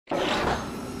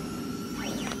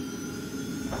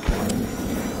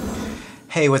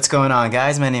Hey, what's going on,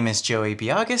 guys? My name is Joey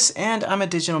Biagas and I'm a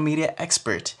digital media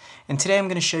expert. And today I'm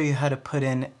going to show you how to put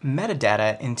in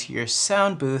metadata into your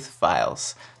Soundbooth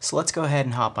files. So let's go ahead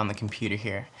and hop on the computer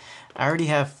here. I already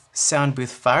have Soundbooth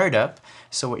fired up,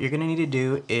 so what you're going to need to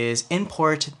do is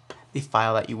import the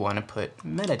file that you want to put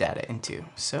metadata into.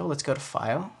 So let's go to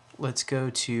File, let's go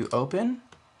to Open,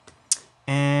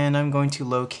 and I'm going to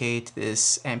locate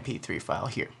this MP3 file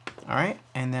here. Alright,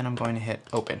 and then I'm going to hit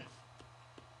Open.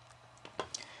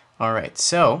 Alright,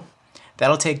 so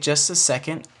that'll take just a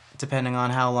second, depending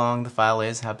on how long the file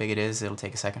is, how big it is. It'll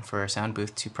take a second for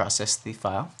Soundbooth to process the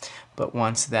file. But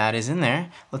once that is in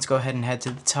there, let's go ahead and head to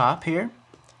the top here.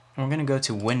 And we're going to go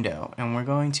to Window, and we're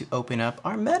going to open up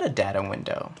our Metadata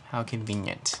Window. How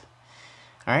convenient.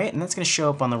 Alright, and that's going to show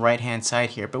up on the right-hand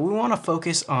side here, but we want to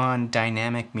focus on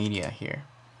dynamic media here.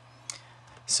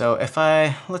 So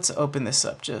let's open this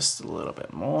up just a little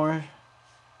bit more.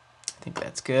 I think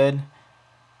that's good.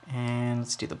 And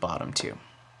let's do the bottom too.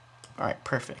 Alright,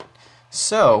 perfect.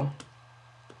 So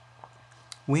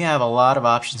we have a lot of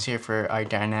options here for our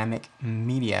dynamic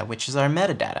media, which is our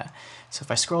metadata. So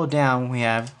if I scroll down, we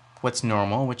have what's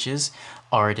normal, which is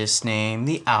artist name,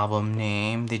 the album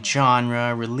name, the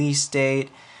genre, release date,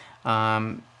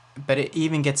 but it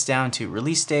even gets down to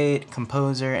release date,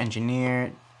 composer,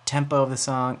 engineer, tempo of the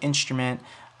song, instrument.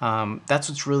 That's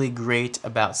what's really great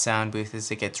about Soundbooth,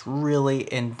 is it gets really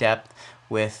in-depth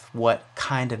with what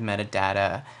kind of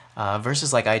metadata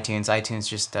versus like iTunes. iTunes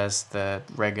just does the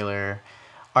regular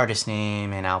artist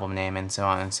name and album name and so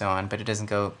on, but it doesn't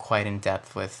go quite in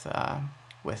depth with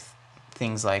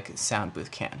things like Soundbooth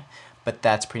can. But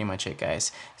that's pretty much it,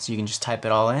 guys. So you can just type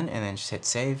it all in and then just hit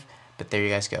save. But there you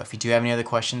guys go. If you do have any other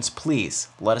questions, please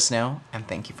let us know, and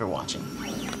thank you for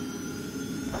watching.